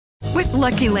With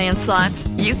Lucky Land Slots,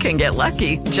 you can get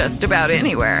lucky just about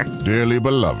anywhere. Dearly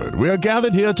beloved, we are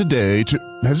gathered here today to...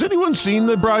 Has anyone seen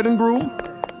the bride and groom?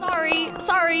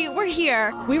 Sorry, we're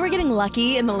here. We were getting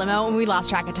lucky in the limo and we lost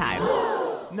track of time.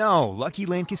 No, Lucky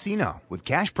Land Casino, with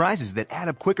cash prizes that add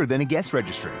up quicker than a guest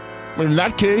registry. In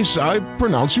that case, I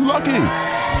pronounce you lucky.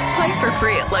 Play for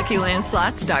free at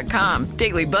LuckyLandSlots.com.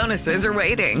 Daily bonuses are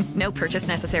waiting. No purchase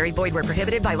necessary. Void where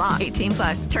prohibited by law.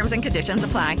 18+. Terms and conditions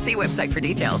apply. See website for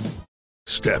details.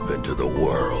 Step into the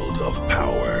world of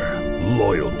power,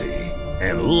 loyalty,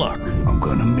 and luck. I'm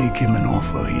gonna make him an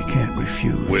offer he can't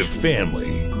refuse. With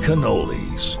family,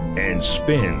 cannolis, and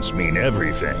spins mean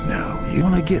everything. Now, you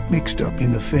wanna get mixed up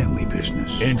in the family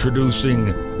business. Introducing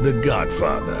The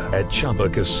Godfather at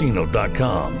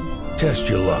ChumbaCasino.com. Test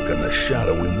your luck in the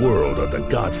shadowy world of The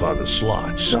Godfather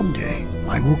slot. Someday,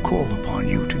 I will call upon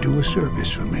you to do a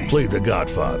service for me. Play The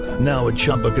Godfather, now at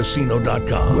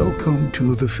ChumbaCasino.com. Welcome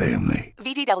to the family.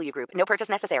 VGW Group. No purchase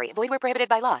necessary. Void where prohibited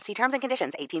by law. See terms and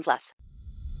conditions. 18+.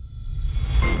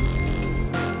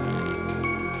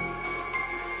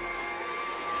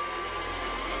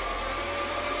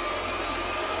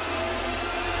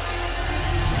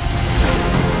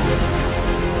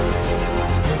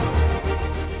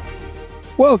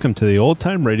 Welcome to the Old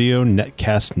Time Radio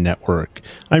Netcast Network.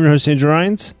 I'm your host, Andrew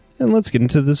Rines, and let's get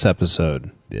into this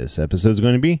episode. This episode is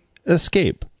going to be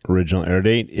Escape. Original air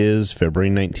date is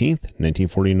February 19th,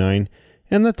 1949,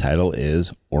 and the title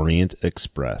is Orient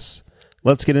Express.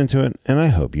 Let's get into it, and I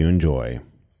hope you enjoy.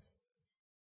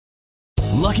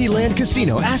 Lucky Land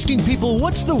Casino, asking people,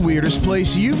 what's the weirdest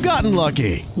place you've gotten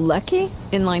lucky? Lucky?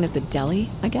 In line at the deli,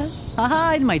 I guess?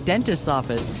 Aha, in my dentist's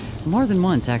office. More than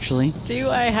once, actually. Do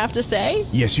I have to say?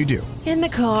 Yes, you do. In the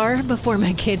car before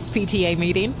my kids' PTA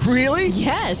meeting. Really?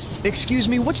 Yes. Excuse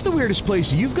me, what's the weirdest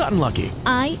place you've gotten lucky?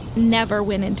 I never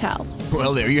win and tell.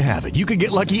 Well, there you have it. You can get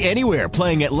lucky anywhere,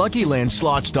 playing at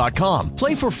LuckyLandSlots.com.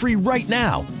 Play for free right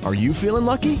now. Are you feeling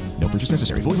lucky? No purchase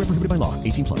necessary. Void where prohibited by law.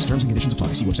 18+. Terms and conditions apply.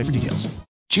 See website for details.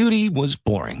 Judy was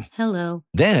boring. Hello.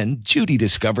 Then Judy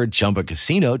discovered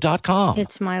ChumbaCasino.com.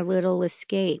 It's my little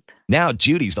escape. Now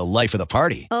Judy's the life of the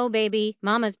party. Oh, baby,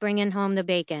 mama's bringing home the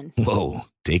bacon. Whoa,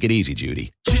 take it easy,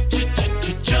 Judy.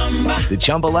 The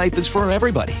Chumba life is for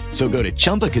everybody. So go to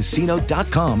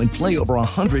ChumbaCasino.com and play over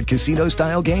 100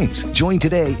 casino-style games. Join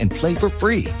today and play for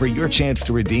free for your chance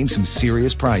to redeem some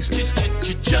serious prizes.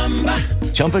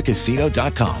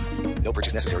 ChumbaCasino.com. No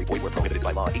purchase necessary. Void where prohibited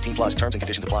by law. 18+. Terms and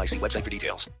conditions apply. See website for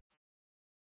details.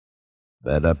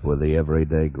 Fed up with the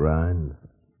everyday grind?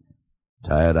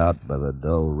 Tired out by the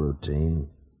dull routine?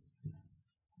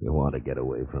 You want to get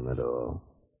away from it all?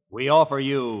 We offer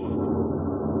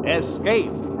you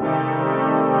Escape.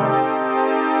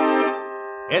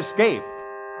 Escape,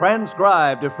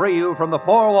 transcribed to free you from the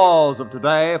four walls of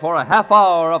today for a half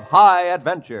hour of high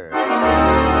adventure.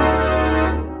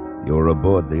 You're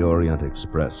aboard the Orient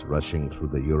Express, rushing through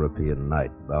the European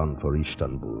night, bound for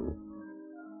Istanbul.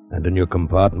 And in your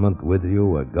compartment with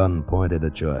you, a gun pointed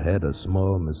at your head, a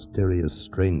small, mysterious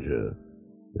stranger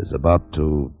is about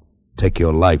to take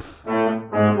your life.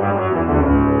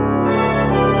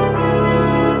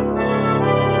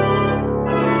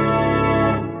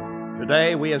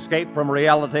 Today we escape from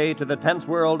reality to the tense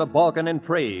world of Balkan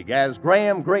intrigue as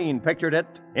Graham Greene pictured it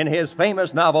in his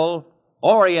famous novel,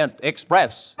 Orient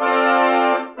Express.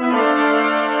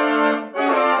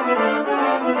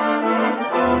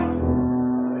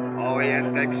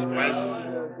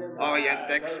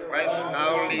 Orient Express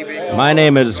now leaving. My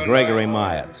name is Gregory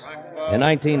Myatt. In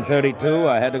 1932,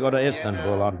 I had to go to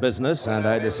Istanbul on business, and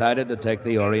I decided to take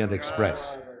the Orient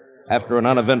Express. After an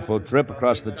uneventful trip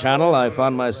across the Channel, I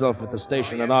found myself at the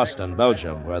station in Ostend,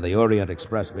 Belgium, where the Orient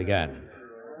Express began.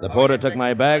 The porter took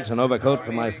my bags and overcoat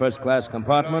to my first-class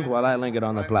compartment while I lingered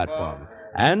on the platform.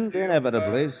 And,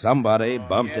 inevitably, somebody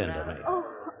bumped into me.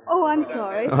 Oh, I'm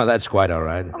sorry. Oh, that's quite all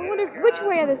right. I wonder which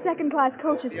way are the second-class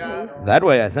coaches, please? That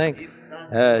way, I think.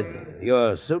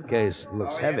 Your suitcase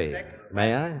looks heavy.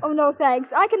 May I? Oh, no,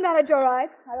 thanks. I can manage all right.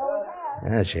 I always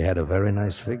have. Yeah, she had a very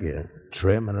nice figure,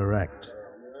 trim and erect.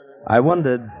 I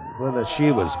wondered whether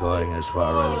she was going as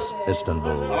far as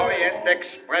Istanbul. Orient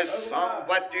Express, en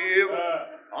voiture.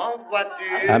 En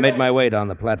voiture. I made my way down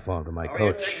the platform to my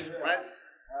coach.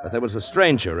 But there was a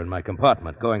stranger in my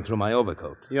compartment going through my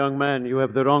overcoat. Young man, you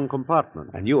have the wrong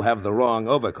compartment. And you have the wrong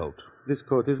overcoat. This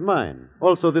coat is mine.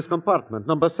 Also this compartment,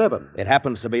 number 7. It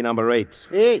happens to be number 8.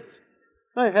 8?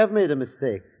 I have made a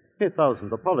mistake.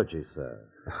 1,000 apologies, sir.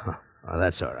 Oh,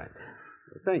 that's all right.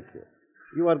 Thank you.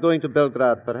 You are going to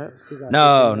Belgrade, perhaps?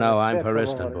 No, I'm for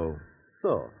Istanbul.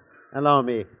 So, Allow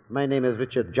me. My name is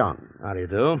Richard John. How do you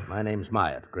do? My name's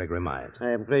Myatt, Gregory Myatt. I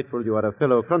am grateful you are a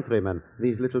fellow countryman.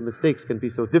 These little mistakes can be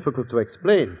so difficult to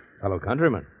explain. Fellow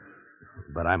countryman?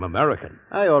 But I'm American.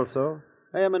 I also.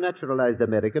 I am a naturalized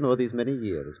American all these many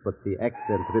years, but the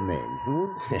accent remains.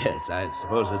 Yes, I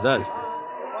suppose it does.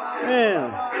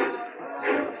 Well,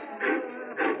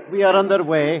 we are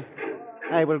underway.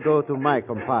 I will go to my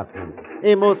compartment.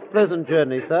 A most pleasant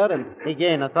journey, sir, and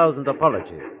again 1,000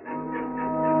 apologies.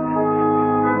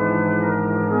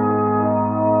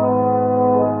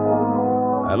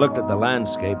 I looked at the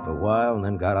landscape for a while and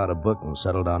then got out a book and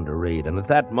settled down to read. And at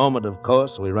that moment, of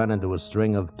course, we ran into a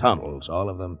string of tunnels, all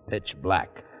of them pitch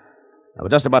black. I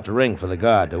was just about to ring for the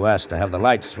guard to ask to have the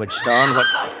lights switched on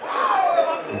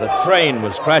when the train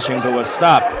was crashing to a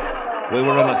stop. We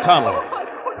were in a tunnel.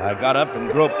 I got up and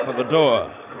groped for the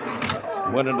door.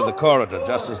 Went into the corridor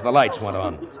just as the lights went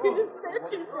on.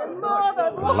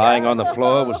 And lying on the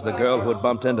floor was the girl who had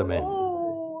bumped into me.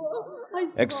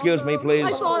 Excuse me,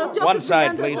 please. One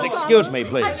side, please. Excuse me,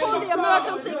 please.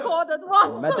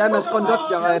 Madame as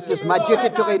conductor, it is my duty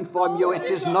to inform you it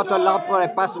is not allowed for a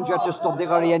passenger to stop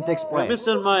the Orient Express.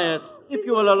 Mr. Myatt, if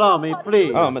you will allow me,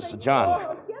 please. Oh, Mr.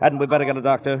 John. Hadn't we better get a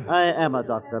doctor? I am a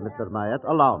doctor, Mr. Myatt.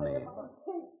 Allow me.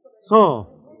 So,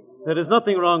 there is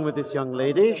nothing wrong with this young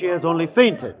lady. She has only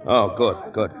fainted. Oh, good,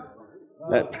 good.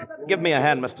 Give me a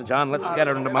hand, Mr. John. Let's get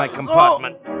her into my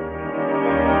compartment.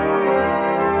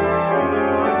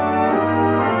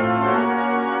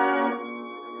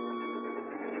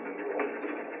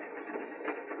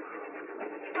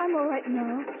 I'm all right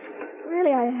now.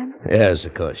 Really, I am. Yes,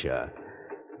 of course you are.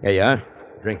 Here you are.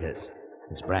 Drink this.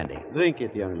 It's brandy. Drink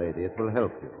it, young lady. It will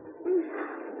help you.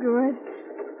 Good.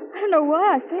 I don't know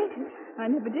why I fainted. I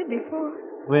never did before.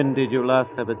 When did you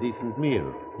last have a decent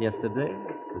meal? Yesterday?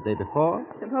 The day before?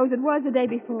 Suppose it was the day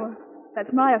before.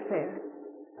 That's my affair.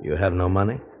 You have no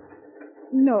money?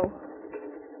 No.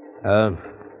 How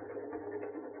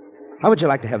would you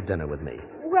like to have dinner with me?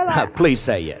 Well, Please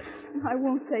say yes. I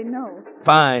won't say no.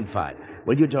 Fine, fine.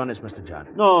 Will you join us, Mr. John?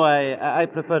 No, I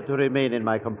prefer to remain in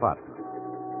my compartment.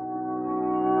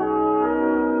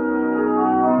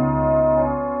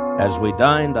 As we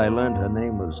dined, I learned her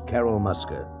name was Carol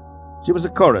Musker. She was a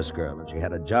chorus girl, and she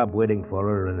had a job waiting for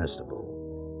her in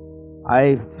Istanbul.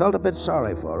 I felt a bit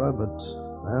sorry for her, but,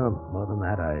 well, more than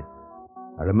that, I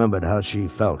remembered how she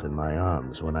felt in my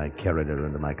arms when I carried her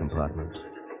into my compartment.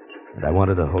 And I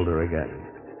wanted to hold her again.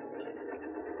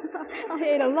 I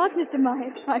ate a lot, Mr.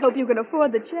 Myatt. I hope you can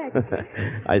afford the check.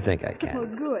 I think I can. Oh,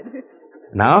 good.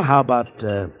 Now, how about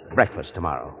breakfast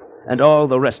tomorrow? And all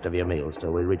the rest of your meals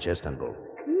till we reach Istanbul.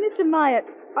 Mr. Myatt,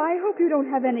 I hope you don't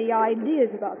have any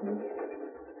ideas about me.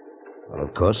 Well,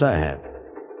 of course I have.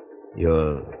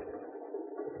 You're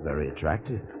very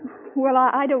attractive. Well,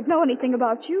 I don't know anything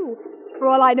about you. For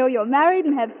all I know, you're married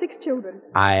and have 6 children.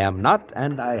 I am not,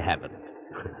 and I haven't.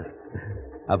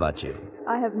 How about you?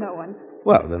 I have no one.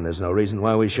 Well, then there's no reason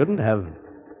why we shouldn't have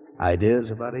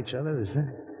ideas about each other, is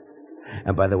there?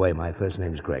 And by the way, my first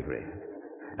name's Gregory.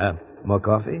 More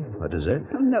coffee or dessert?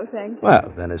 No, thanks.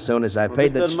 Well, then as soon as I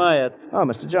paid Mr. Myatt. Oh,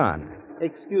 Mr. John.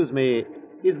 Excuse me,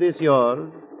 is this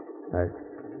yours?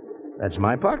 That's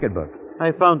my pocketbook.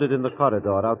 I found it in the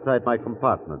corridor outside my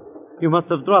compartment. You must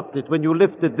have dropped it when you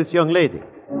lifted this young lady.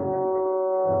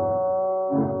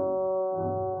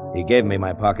 He gave me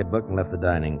my pocketbook and left the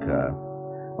dining car.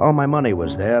 All my money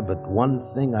was there, but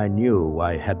one thing I knew,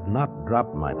 I had not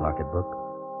dropped my pocketbook.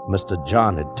 Mr.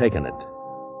 John had taken it.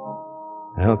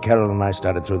 Well, Carol and I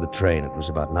started through the train. It was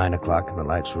about 9 o'clock, and the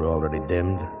lights were already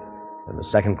dimmed. In the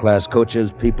second-class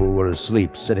coaches, people were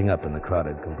asleep, sitting up in the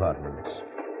crowded compartments.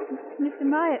 Mr.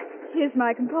 Myatt, here's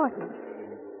my compartment.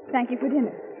 Thank you for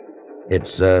dinner.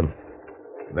 It's,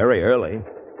 very early.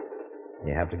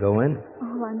 You have to go in?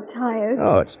 Oh, I'm tired.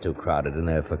 Oh, it's too crowded in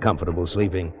there for comfortable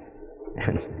sleeping.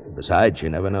 And besides, you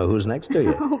never know who's next to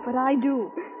you. Oh, but I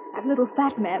do. That little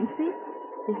fat man, see?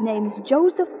 His name's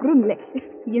Joseph Grunlich.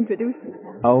 He introduced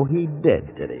himself. Oh, he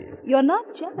did he? You're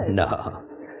not jealous. No.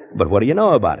 But what do you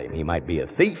know about him? He might be a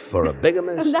thief or a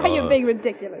bigamist. Now you're being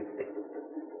ridiculous.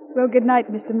 Well, good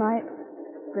night, Mr. Myatt.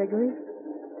 Gregory?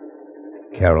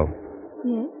 Carol.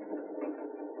 Yes?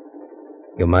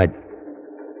 You might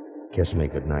kiss me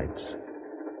good night.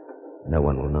 No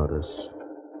one will notice.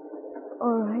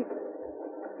 All right.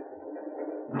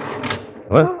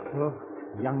 What? Oh,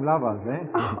 young lovers, eh?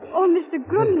 Oh, Mr.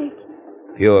 Grunlich.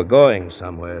 If you're going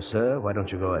somewhere, sir, why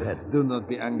don't you go ahead? Do not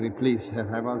be angry, please.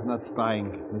 I was not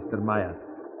spying, Mr. Myatt.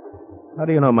 How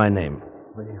do you know my name?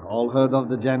 We all heard of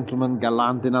the gentleman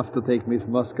gallant enough to take Miss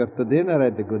Musker to dinner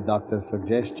at the good doctor's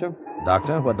suggestion.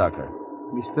 Doctor? What doctor?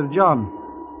 Mr. John.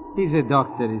 He's a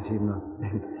doctor, is he not?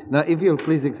 Now, if you'll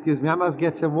please excuse me, I must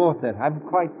get some water. I'm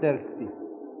quite thirsty.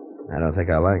 I don't think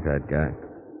I like that guy.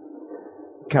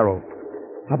 Carol,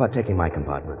 how about taking my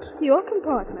compartment? Your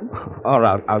compartment? Or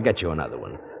I'll get you another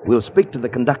one. We'll speak to the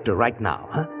conductor right now,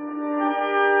 huh?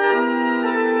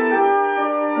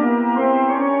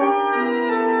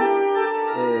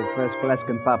 First-class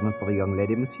compartment for a young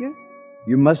lady, monsieur.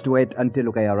 You must wait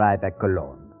until we arrive at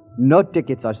Cologne. No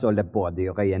tickets are sold aboard the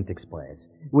Orient Express.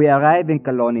 We arrive in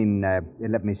Cologne in,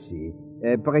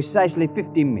 precisely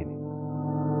 15 minutes.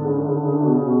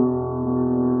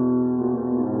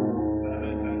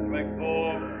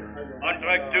 On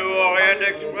track 2, Orient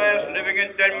Express, leaving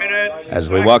in 10 minutes. As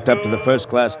we walked up to the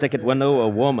first-class ticket window, a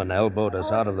woman elbowed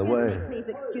us out of the way. Please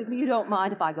excuse me. You don't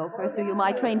mind if I go first, do you?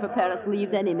 My train for Paris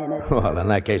leaves any minute. Well, in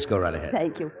that case, go right ahead.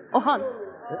 Thank you. Oh, Hans,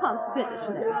 bitte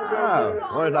schnell. Oh,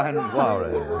 Fräulein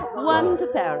Warren. One to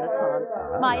Paris,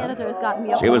 Hans. My editor has got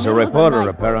me up. She was a in the middle of the reporter, night for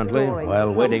a apparently. story. While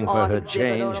Some waiting for her odd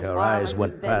change, exhibit her on eyes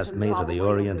went inventions past me to the from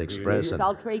Orient Express, and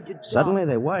I'll trade you suddenly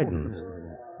they widened.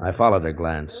 I followed her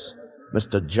glance.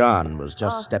 Mr. John was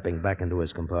just stepping back into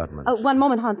his compartment. One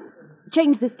moment, Hans.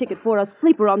 Change this ticket for a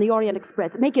sleeper on the Orient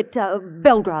Express. Make it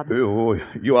Belgrade. Oh,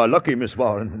 you are lucky, Miss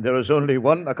Warren. There is only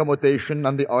one accommodation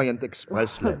on the Orient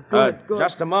Express left. Good.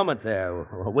 Just a moment there.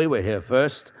 We were here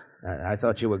first. I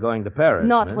thought you were going to Paris.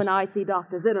 Not miss. when I see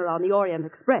Dr. Zinner on the Orient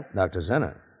Express. Dr.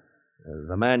 Zinner.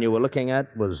 The man you were looking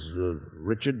at was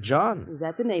Richard John. Is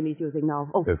that the name he's using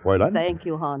now? Oh, Fräulein? thank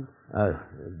you, Hans.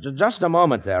 Just a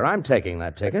moment there. I'm taking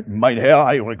that ticket. Mein Herr,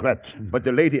 I regret, but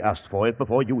the lady asked for it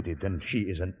before you did, and she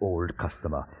is an old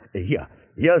customer.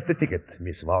 Here's the ticket,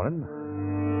 Miss Warren.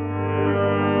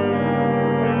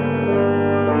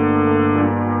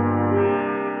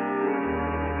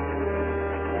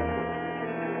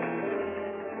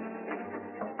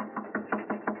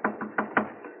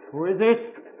 Who is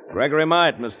it? Gregory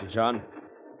Myatt, Mr. John.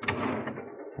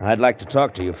 I'd like to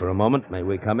talk to you for a moment. May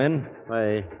we come in?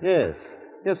 Why, yes.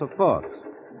 Yes, of course.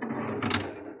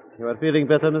 You are feeling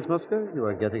better, Miss Musker? You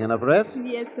are getting enough rest?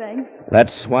 Yes, thanks.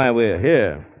 That's why we're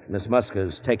here. Miss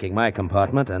Musker's taking my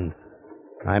compartment, and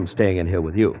I'm staying in here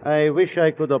with you. I wish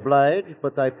I could oblige,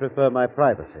 but I prefer my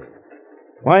privacy.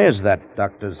 Why is that,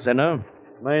 Dr. Zinner?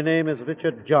 My name is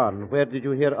Richard John. Where did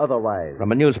you hear otherwise?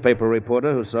 From a newspaper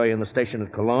reporter who saw you in the station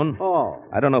at Cologne. Oh.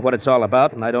 I don't know what it's all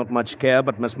about, and I don't much care,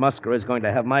 but Miss Musker is going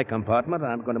to have my compartment,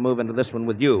 and I'm going to move into this one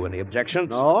with you. Any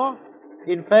objections? No.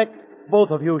 In fact,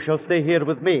 both of you shall stay here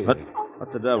with me. What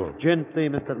the devil? Gently,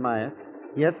 Mr. Myatt.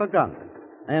 He has a gun.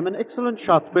 I am an excellent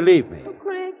shot, believe me. Oh,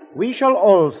 Craig. We shall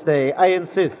all stay, I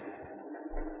insist.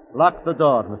 Lock the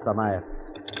door, Mr. Myatt.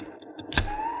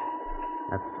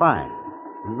 That's fine.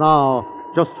 Now,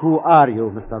 just who are you,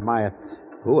 Mr. Myatt?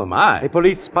 Who am I? A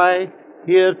police spy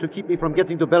here to keep me from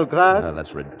getting to Belgrade? Oh,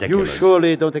 that's ridiculous. You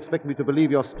surely don't expect me to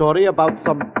believe your story about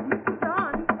some...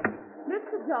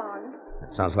 Mr. John.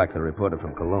 That sounds like the reporter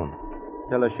from Cologne.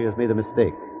 Tell her she has made a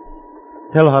mistake.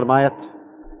 Tell her, Myatt.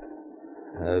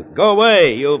 Go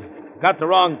away. You've got the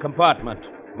wrong compartment.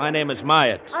 My name is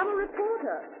Myatt. I'm a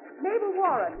reporter. Mabel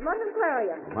Warren, London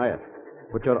Clarion. Myatt,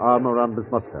 put your arm around Miss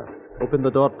Musker. Open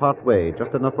the door part way,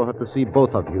 just enough for her to see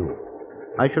both of you.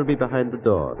 I shall be behind the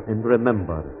door. And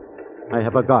remember, I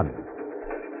have a gun.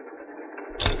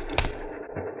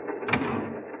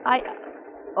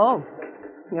 Oh,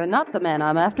 you're not the man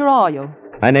I'm after, are you?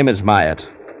 My name is Myatt.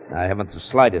 I haven't the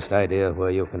slightest idea where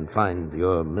you can find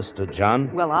your Mr.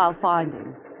 John. Well, I'll find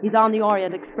him. He's on the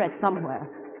Orient Express somewhere.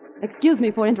 Excuse me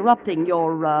for interrupting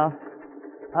your,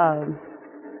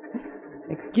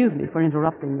 Excuse me for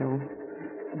interrupting you.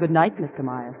 Good night, Mr.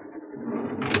 Myatt.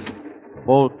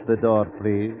 Bolt the door,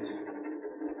 please.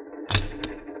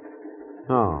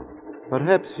 Oh,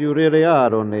 perhaps you really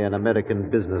are only an American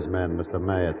businessman, Mr.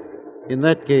 Myatt. In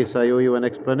that case, I owe you an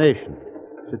explanation.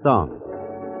 Sit down.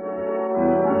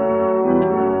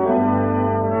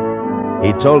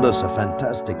 He told us a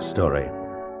fantastic story.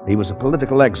 He was a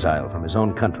political exile from his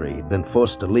own country. He'd been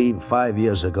forced to leave 5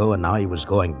 years ago, and now he was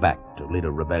going back to lead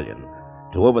a rebellion,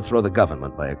 to overthrow the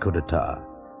government by a coup d'etat.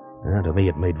 To me,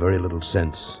 it made very little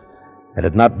sense. Had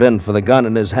it not been for the gun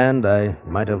in his hand, I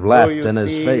might have laughed in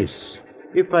his face.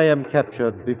 If I am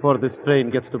captured before this train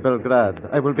gets to Belgrade,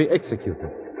 I will be executed.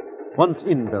 Once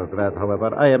in Belgrade,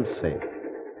 however, I am safe.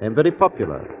 I am very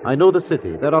popular. I know the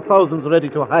city. There are thousands ready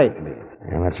to hide me.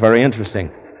 Yeah, that's very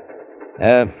interesting.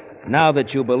 Now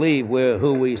that you believe we're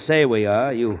who we say we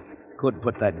are, you could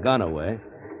put that gun away.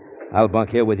 I'll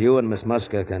bunk here with you, and Miss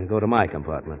Musker can go to my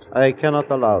compartment. I cannot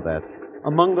allow that.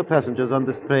 Among the passengers on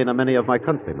this train are many of my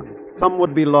countrymen. Some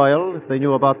would be loyal if they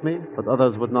knew about me, but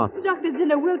others would not. Dr.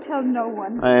 Zinner will tell no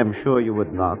one. I am sure you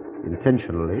would not,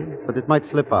 intentionally, but it might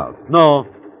slip out. No,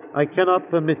 I cannot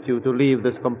permit you to leave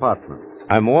this compartment.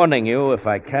 I'm warning you, if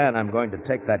I can, I'm going to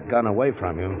take that gun away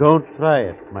from you. Don't try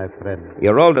it, my friend.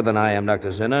 You're older than I am, Dr.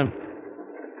 Zinner.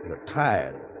 You're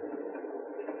tired.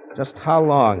 Just how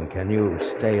long can you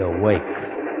stay awake?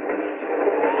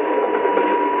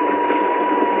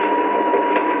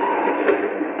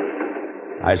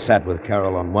 I sat with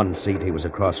Carroll on one seat. He was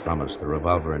across from us, the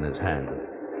revolver in his hand.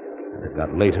 And it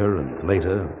got later and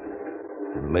later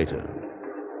and later.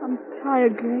 I'm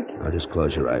tired, Greg. Now just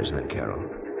close your eyes then, Carroll.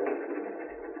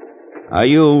 Are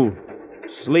you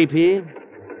sleepy,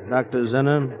 Dr.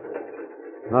 Zinner?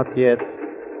 Not yet,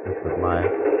 Mr. Meyer.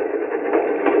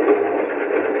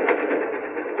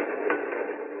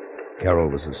 Carroll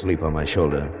was asleep on my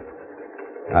shoulder.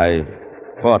 I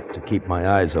fought to keep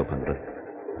my eyes open, but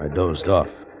I dozed off.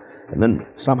 And then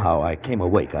somehow I came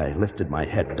awake. I lifted my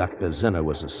head. Dr. Zinner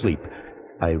was asleep.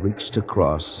 I reached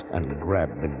across and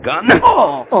grabbed the gun.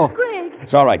 Oh, Greg.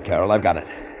 It's all right, Carroll. I've got it.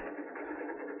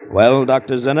 Well,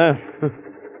 Dr. Zinner?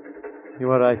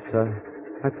 You are right, sir.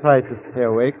 I tried to stay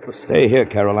awake, but... Stay here,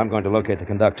 Carroll. I'm going to locate the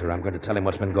conductor. I'm going to tell him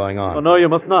what's been going on. Oh, no, you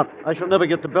must not. I shall never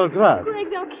get to Belgrade. Greg,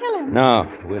 they'll kill him.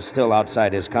 No, we're still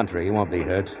outside his country. He won't be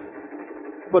hurt.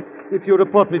 But if you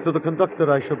report me to the conductor,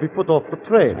 I shall be put off the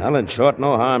train. Well, in short,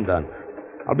 no harm done.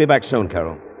 I'll be back soon,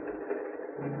 Carroll.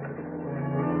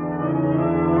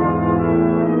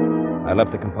 I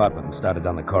left the compartment and started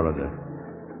down the corridor.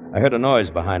 I heard a noise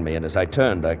behind me, and as I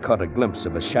turned, I caught a glimpse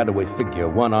of a shadowy figure,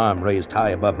 one arm raised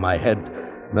high above my head.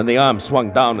 And then the arm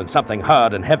swung down, and something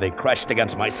hard and heavy crashed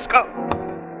against my skull.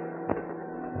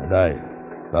 And I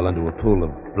fell into a pool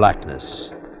of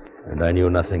blackness, and I knew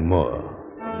nothing more.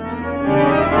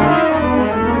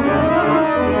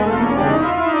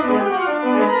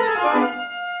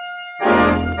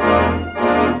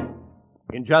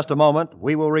 In just a moment,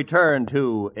 we will return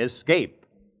to Escape.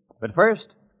 But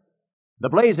first, the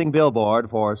blazing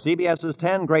billboard for CBS's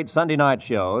 10 great Sunday night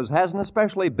shows has an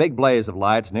especially big blaze of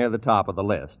lights near the top of the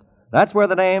list. That's where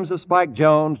the names of Spike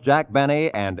Jones, Jack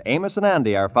Benny, and Amos and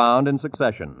Andy are found in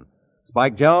succession.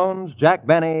 Spike Jones, Jack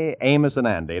Benny, Amos and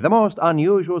Andy, the most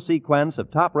unusual sequence of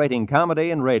top-rating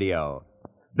comedy in radio.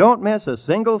 Don't miss a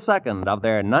single second of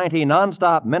their 90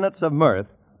 non-stop minutes of mirth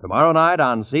tomorrow night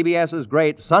on CBS's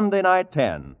great Sunday Night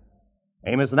 10.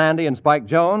 Amos and Andy and Spike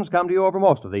Jones come to you over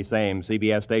most of these same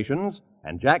CBS stations,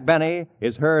 and Jack Benny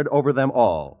is heard over them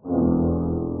all.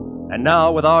 And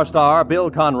now, with our star,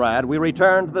 Bill Conrad, we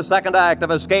return to the second act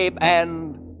of Escape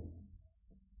and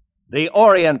the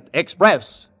Orient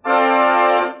Express.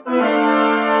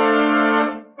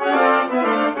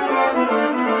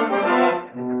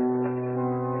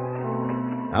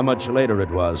 How much later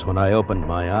it was when I opened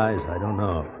my eyes, I don't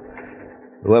know.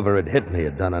 Whoever had hit me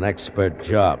had done an expert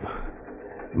job.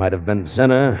 It might have been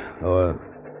Zinner or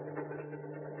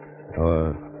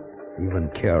even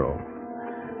Carroll.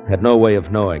 Had no way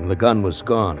of knowing. The gun was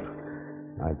gone.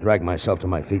 I dragged myself to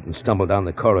my feet and stumbled down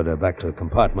the corridor back to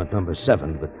compartment number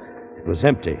 7, but it was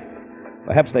empty.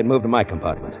 Perhaps they'd moved to my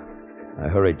compartment. I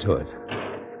hurried to it.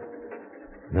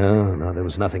 No, there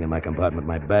was nothing in my compartment.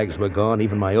 My bags were gone,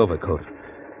 even my overcoat.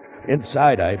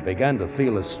 Inside, I began to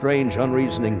feel a strange,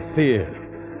 unreasoning fear.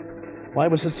 Why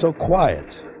was it so quiet?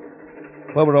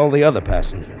 Where were all the other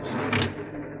passengers?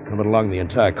 I went along the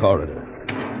entire corridor.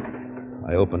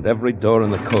 I opened every door in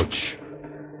the coach.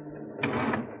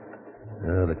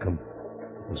 It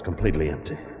was completely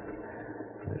empty.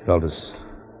 I felt as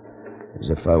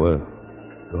if I were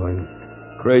going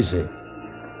crazy.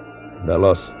 And I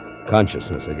lost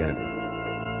consciousness again.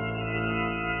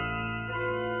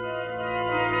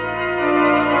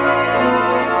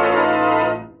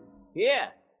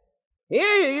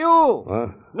 Here, you!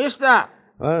 What? Mister!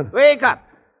 What? Wake up!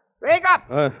 Wake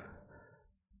up!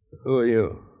 Who are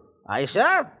you? I,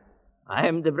 sir? I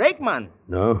am the brakeman.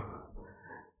 No.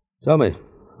 Tell me,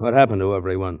 what happened to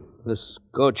everyone? This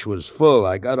coach was full.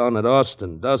 I got on at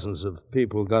Austin. Dozens of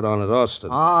people got on at Austin.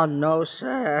 Oh, no,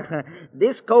 sir.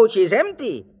 This coach is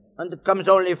empty, and it comes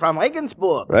only from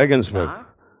Regensburg. Regensburg? Huh?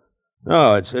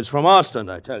 No, it's from Austin,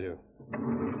 I tell you.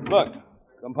 Look,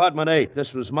 compartment 8.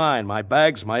 This was mine. My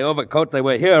bags, my overcoat, they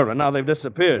were here, and now they've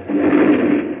disappeared.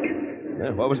 Yeah,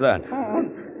 what was that? Oh,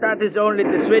 that is only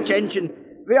the switch engine.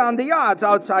 We're on the yards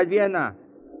outside Vienna.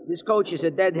 This coach is a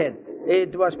deadhead.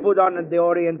 It was put on at the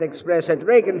Orient Express at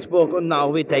Regensburg, and now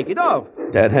we take it off.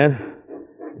 Deadhead?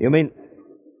 You mean...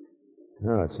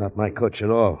 No, it's not my coach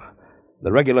at all.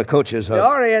 The regular coaches The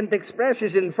are... Orient Express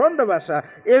is in front of us, sir.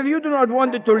 If you do not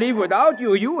want it to leave without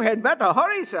you, you had better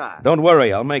hurry, sir. Don't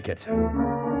worry, I'll make it.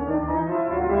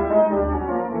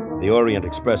 The Orient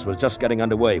Express was just getting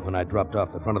underway when I dropped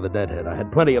off the front of the deadhead. I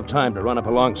had plenty of time to run up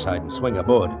alongside and swing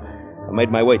aboard. I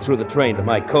made my way through the train to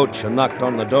my coach and knocked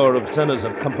on the door of Zinner's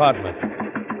compartment.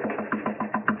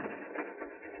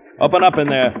 Open up in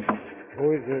there.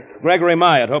 Who is it? Gregory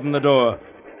Myatt, open the door.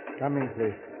 Come in,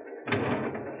 please.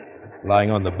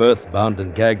 Lying on the berth, bound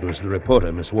and gagged, was the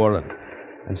reporter, Miss Warren.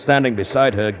 And standing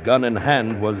beside her, gun in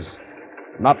hand, was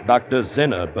not Dr.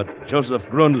 Zinner, but Joseph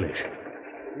Grunlich.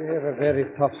 You have a very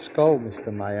tough skull,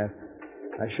 Mr. Meyer.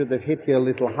 I should have hit you a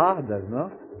little harder,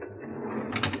 no?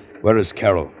 Where is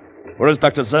Carol? Where is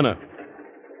Dr. Zinner?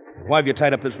 Why have you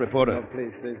tied up this reporter? Oh,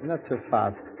 please, not so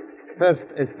fast. First,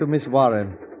 as to Miss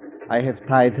Warren. I have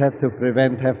tied her to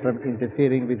prevent her from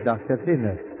interfering with Dr.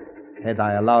 Zinner. Had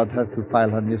I allowed her to file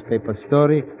her newspaper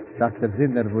story, Dr.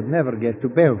 Zinner would never get to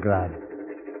Belgrade.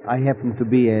 I happen to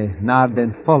be an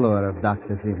ardent follower of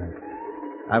Dr. Zinner.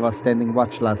 I was standing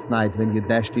watch last night when you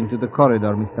dashed into the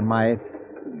corridor, Mr. Myatt.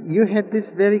 You had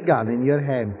this very gun in your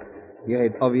hand. You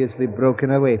had obviously broken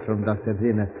away from Dr.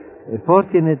 Zinner.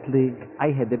 Fortunately,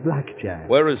 I had a blackjack.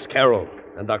 Where is Carol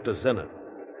and Dr. Zinner?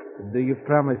 Do you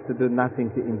promise to do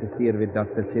nothing to interfere with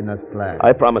Dr. Zinner's plan?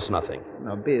 I promise nothing.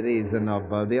 No, be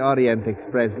reasonable. The Orient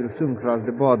Express will soon cross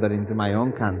the border into my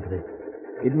own country.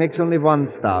 It makes only one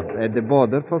stop at the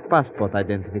border for passport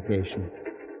identification.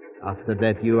 After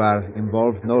that, you are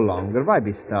involved no longer. Why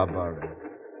be stubborn?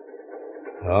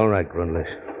 All right,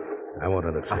 Grunlich. I won't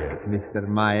interfere. Mr.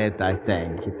 Myatt, I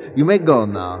thank you. You may go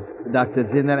now. Dr.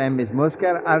 Zinner and Miss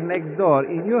Musker are next door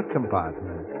in your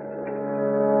compartment.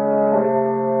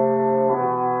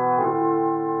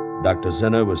 Dr.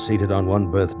 Zinner was seated on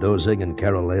one berth dozing, and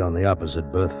Carol lay on the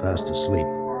opposite berth fast asleep,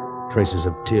 traces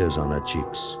of tears on her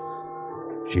cheeks.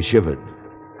 She shivered.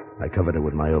 I covered her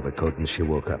with my overcoat, and she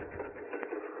woke up.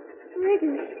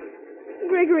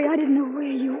 Gregory, I didn't know where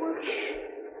you were.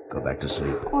 Go back to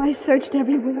sleep. Oh, I searched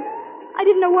everywhere. I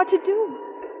didn't know what to do.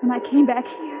 When I came back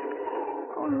here,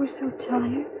 oh, I was so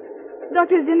tired.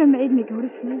 Dr. Zinner made me go to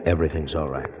sleep. Everything's all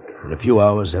right. In a few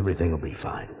hours, everything will be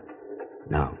fine.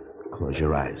 Now, close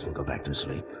your eyes and go back to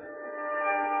sleep.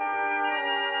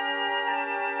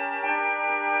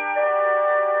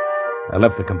 I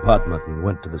left the compartment and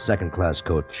went to the second-class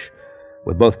coach.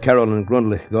 With both Carol and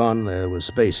Grunlich gone, there was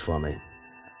space for me.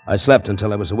 I slept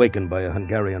until I was awakened by a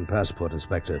Hungarian passport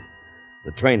inspector.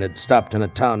 The train had stopped in a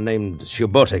town named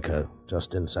Subotica,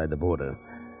 just inside the border.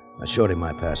 I showed him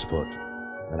my passport.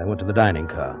 Then I went to the dining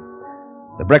car.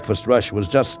 The breakfast rush was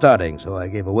just starting, so I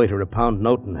gave a waiter a pound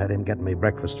note and had him get me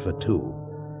breakfast for two.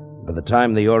 By the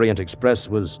time the Orient Express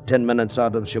was 10 minutes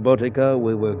out of Subotica,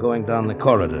 we were going down the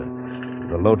corridor,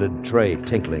 the loaded tray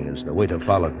tinkling as the waiter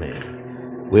followed me.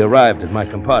 We arrived at my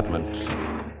compartment,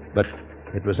 but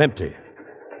it was empty.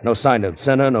 No sign of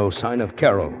Zinner, no sign of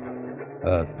Carol.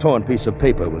 A torn piece of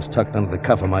paper was tucked under the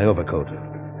cuff of my overcoat.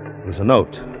 It was a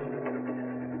note.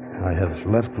 I have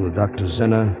left with Dr.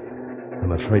 Zinner.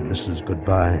 I'm afraid this is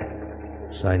goodbye.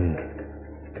 Signed,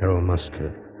 Carol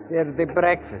Musker. Sir, the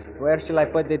breakfast. Where shall I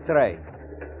put the tray?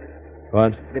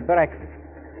 What? The breakfast.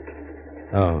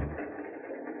 Oh.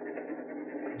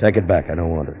 Take it back. I don't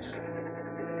want it.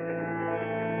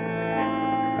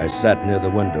 I sat near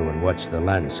the window and watched the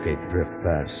landscape drift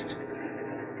past.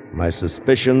 My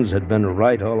suspicions had been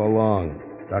right all along.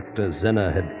 Dr.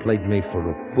 Zinner had played me for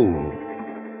a fool,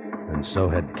 and so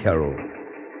had Carol.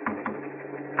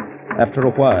 After a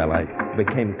while, I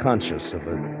became conscious of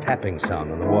a tapping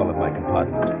sound on the wall of my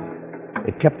compartment.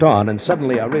 It kept on, and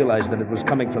suddenly I realized that it was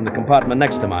coming from the compartment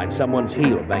next to mine, someone's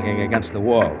heel banging against the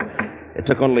wall. It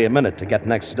took only a minute to get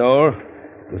next door.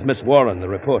 It was Miss Warren, the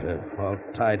reporter, all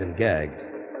tied and gagged.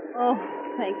 Oh,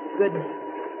 thank goodness.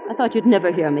 I thought you'd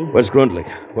never hear me. Where's Grundlich?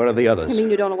 Where are the others? You mean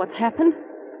you don't know what's happened?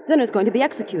 Zinner's going to be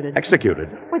executed. Executed?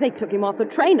 Why, they took him off the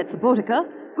train at Subotica.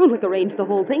 Grundlich arranged the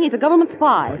whole thing. He's a government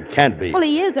spy. He can't be. Well,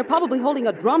 he is. They're probably holding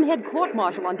a drumhead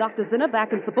court-martial on Dr. Zinner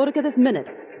back in Subotica this minute.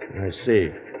 I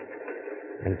see.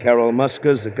 And Carol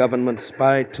Musker's a government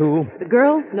spy, too? The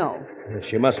girl? No.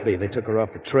 She must be. They took her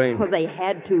off the train. Well, they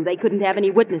had to. They couldn't have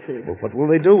any witnesses. Well, what will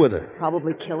they do with her?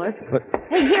 Probably kill her. But...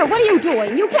 Hey, here, what are you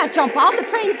doing? You can't jump out. The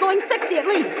train's going 60 at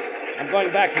least. I'm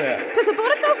going back there. To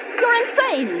Subotica? You're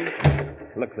insane.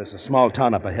 Look, there's a small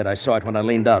town up ahead. I saw it when I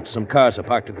leaned out. Some cars are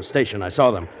parked at the station. I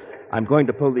saw them. I'm going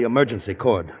to pull the emergency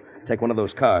cord. Take one of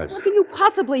those cars. What can you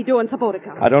possibly do in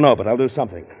Subotica? I don't know, but I'll do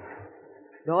something.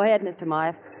 Go ahead, Mr.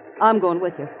 Meyer. I'm going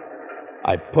with you.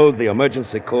 I pulled the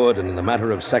emergency cord, and in a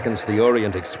matter of seconds, the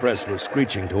Orient Express was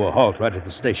screeching to a halt right at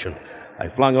the station. I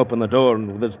flung open the door,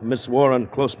 and with Miss Warren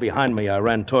close behind me, I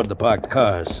ran toward the parked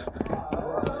cars.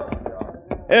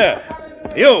 Here,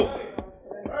 you,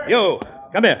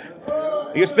 come here.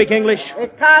 Do you speak English? A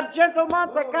car, gentlemen,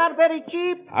 a car very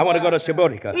cheap. I want to go to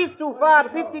Subotica. It's too far,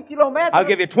 50 kilometers. I'll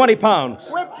give you 20 pounds.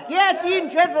 Wait, get in,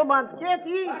 gentlemen, get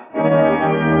in.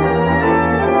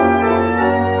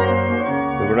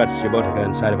 We were at Subotica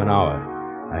inside of an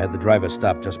hour. I had the driver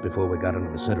stop just before we got into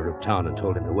the center of town and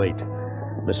told him to wait.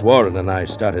 Miss Warren and I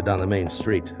started down the main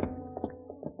street.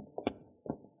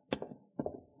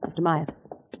 Mr. Myatt,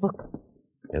 look.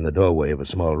 In the doorway of a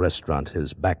small restaurant,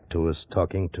 his back to us,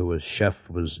 talking to a chef,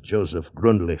 was Joseph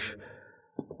Grundlich.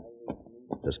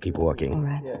 Just keep walking. All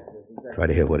right. Try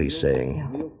to hear what he's saying.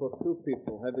 Meal for 2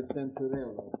 people. Have it sent to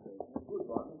railway.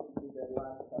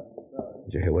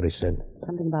 Did you hear what he said?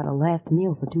 Something about a last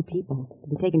meal for 2 people to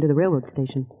be taken to the railroad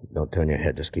station. Don't turn your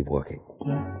head. Just keep walking.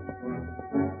 Yeah.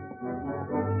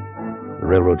 The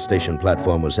railroad station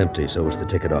platform was empty, so was the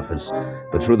ticket office.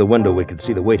 But through the window, we could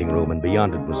see the waiting room, and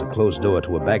beyond it was a closed door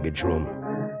to a baggage room.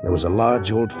 There was a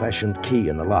large, old-fashioned key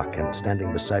in the lock, and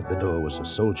standing beside the door was a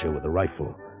soldier with a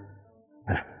rifle.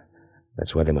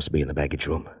 That's why they must be in the baggage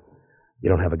room. You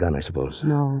don't have a gun, I suppose?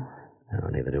 No. No,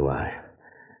 neither do I.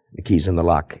 The key's in the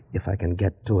lock, if I can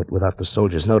get to it without the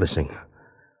soldiers noticing.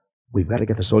 We've got to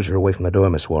get the soldier away from the door,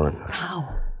 Miss Warren. How?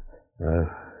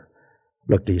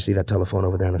 Look, do you see that telephone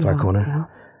over there in the far corner? Yeah.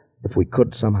 If we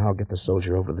could somehow get the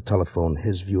soldier over to the telephone,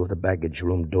 his view of the baggage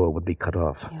room door would be cut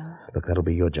off. Yeah. Look, that'll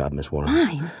be your job, Miss Warren.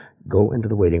 Mine? Go into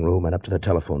the waiting room and up to the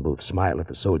telephone booth. Smile at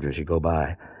the soldier as you go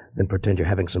by. Then pretend you're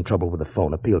having some trouble with the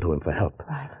phone. Appeal to him for help.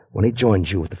 Right. When he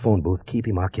joins you at the phone booth, keep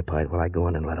him occupied while I go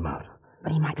in and let him out.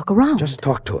 But he might look around. Just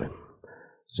talk to him.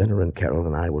 Zinner and Carol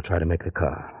and I will try to make the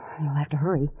car. You'll have to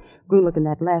hurry. Grundlich and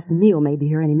that last meal may be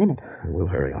here any minute. We'll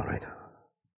hurry, all right.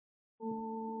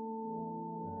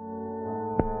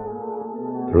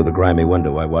 Through the grimy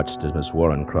window, I watched as Miss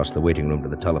Warren crossed the waiting room to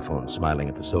the telephone, smiling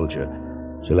at the soldier.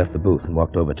 She left the booth and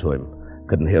walked over to him.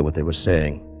 Couldn't hear what they were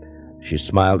saying. She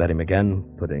smiled at him again,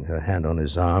 putting her hand on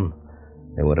his arm,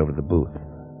 and went over to the booth.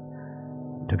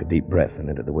 He took a deep breath and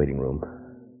entered the waiting room.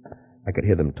 I could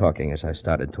hear them talking as I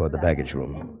started toward the baggage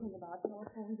room.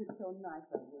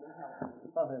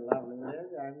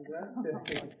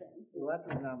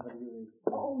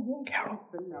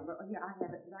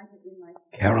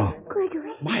 Carol.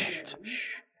 Gregory. Quiet.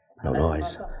 Shh. No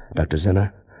noise. Dr.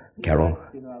 Zinner, Carol,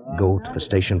 go to the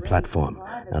station platform.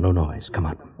 Now, no noise. Come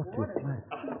on.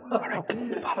 All right,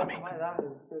 follow me.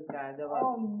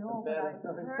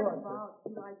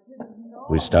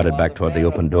 We started back toward the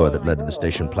open door that led to the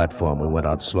station platform. We went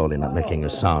out slowly, not making a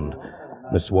sound.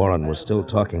 Miss Warren was still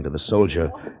talking to the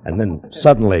soldier, and then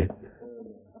suddenly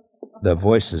their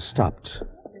voices stopped.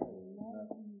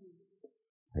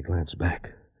 I glanced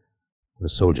back. The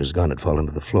soldier's gun had fallen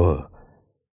to the floor.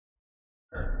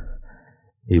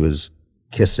 He was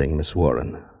kissing Miss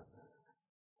Warren.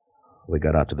 We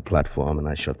got out to the platform, and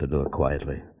I shut the door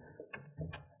quietly.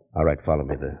 All right, follow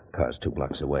me. The car's 2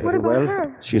 blocks away. What about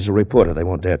her? She's a reporter. They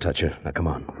won't dare touch her. Now, come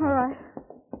on. All right.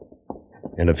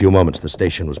 In a few moments, the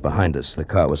station was behind us. The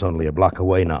car was only a block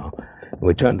away now.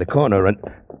 We turned the corner, and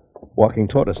walking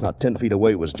toward us, not 10 feet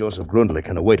away, was Joseph Grundlich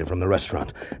and a waiter from the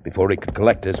restaurant. Before he could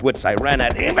collect his wits, I ran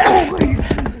at him.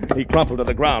 He crumpled to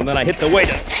the ground. Then I hit the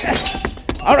waiter.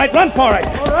 All right, run for it.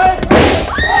 All right.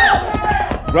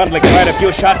 Grundlich fired a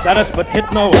few shots at us, but hit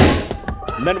no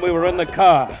one. And then we were in the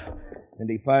car, and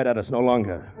he fired at us no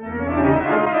longer.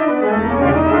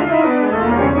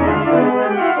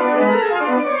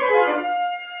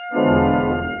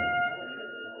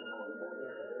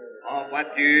 En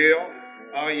voiture,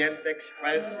 Orient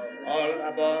Express, all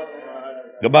aboard.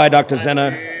 Goodbye, Dr.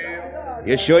 Zinner.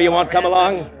 You sure you won't come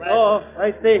along? Oh,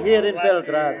 I stay here in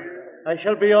Belgrade. I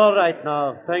shall be all right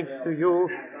now, thanks to you.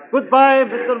 Goodbye,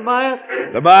 Mr. Meyer.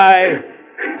 Goodbye.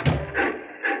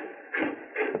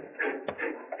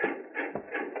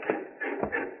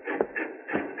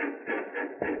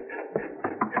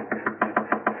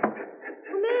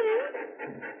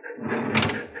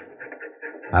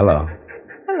 Hello.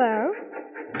 Hello.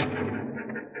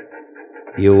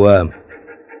 You,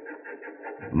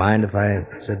 mind if I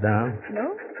sit down?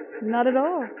 No, not at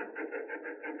all.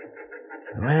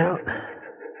 Well,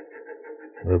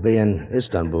 we'll be in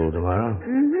Istanbul tomorrow.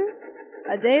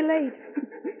 A day late.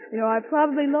 You know, I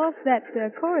probably lost that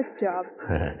chorus job.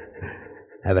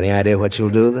 Have any idea what you'll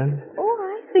do then? Oh,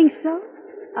 I think so.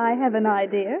 I have an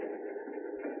idea.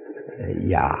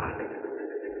 Yeah.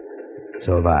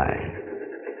 So have I.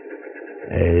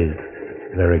 A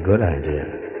very good idea.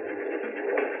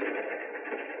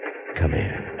 Come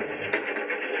here.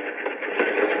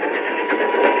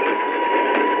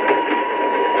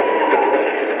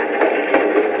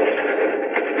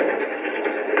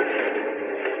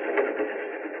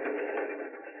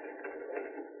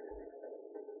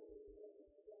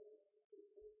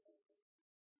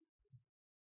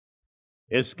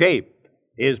 Escape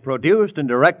is produced and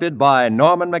directed by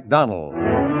Norman MacDonald.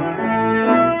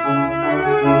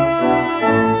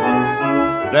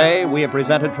 Today, we have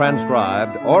presented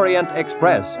transcribed Orient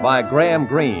Express by Graham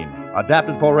Greene,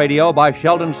 adapted for radio by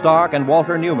Sheldon Stark and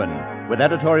Walter Newman, with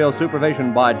editorial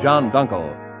supervision by John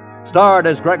Dunkel. Starred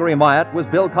as Gregory Myatt was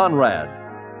Bill Conrad.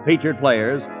 Featured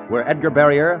players were Edgar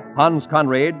Barrier, Hans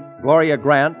Conried, Gloria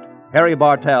Grant, Harry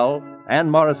Bartell, Ann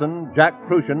Morrison, Jack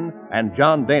Crucian, and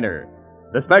John Daner.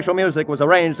 The special music was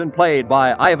arranged and played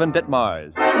by Ivan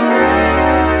Ditmars.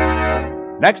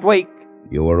 Next week,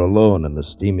 You are alone in the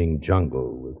steaming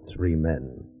jungle with 3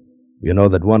 men. You know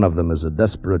that one of them is a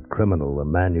desperate criminal, a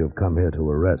man you've come here to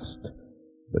arrest,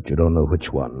 but you don't know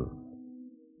which one.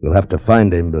 You'll have to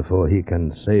find him before he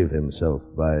can save himself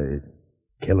by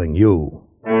killing you.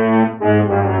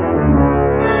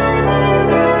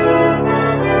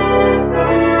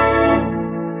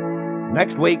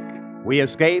 Next week, we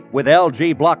escape with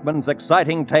L.G. Blockman's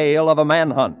exciting tale of a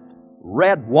manhunt,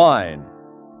 Red Wine.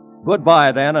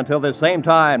 Goodbye, then, until this same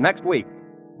time next week,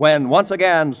 when once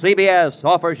again CBS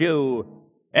offers you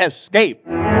Escape.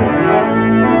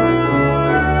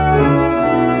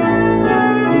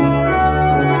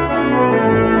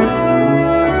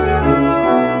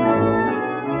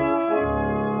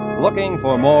 Looking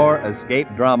for more escape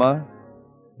drama?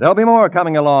 There'll be more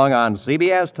coming along on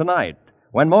CBS tonight,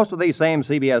 when most of these same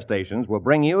CBS stations will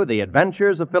bring you The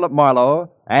Adventures of Philip Marlowe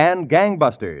and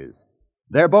Gangbusters.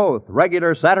 They're both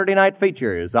regular Saturday night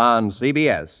features on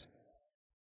CBS.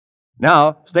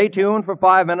 Now, stay tuned for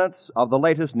 5 minutes of the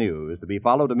latest news, to be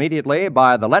followed immediately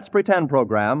by the Let's Pretend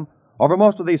program over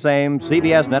most of these same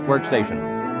CBS network stations.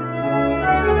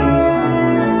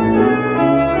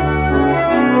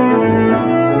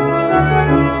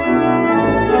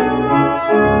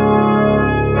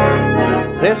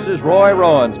 This is Roy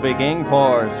Rowan speaking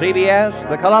for CBS,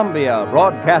 the Columbia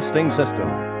Broadcasting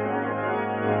System.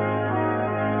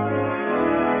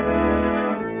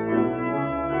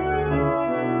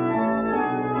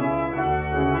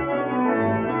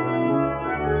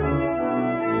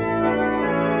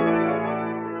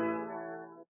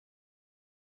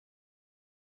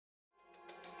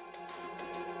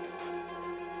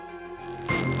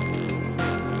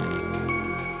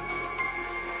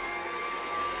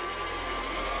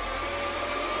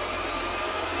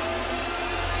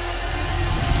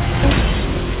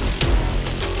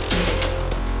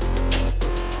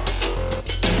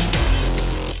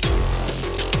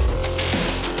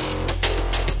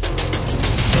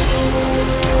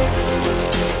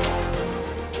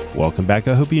 Welcome back.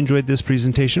 I hope you enjoyed this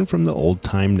presentation from the Old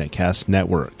Time Netcast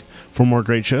Network. For more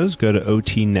great shows, go to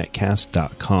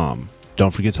otnetcast.com.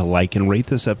 Don't forget to like and rate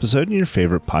this episode in your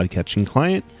favorite podcatching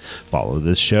client. Follow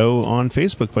this show on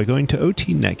Facebook by going to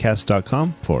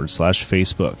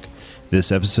otnetcast.com/Facebook.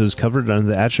 This episode is covered under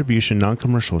the Attribution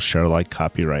Non-Commercial Share-alike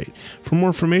copyright. For more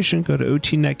information, go to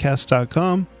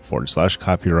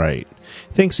otnetcast.com/copyright.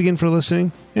 Thanks again for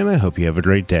listening, and I hope you have a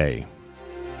great day.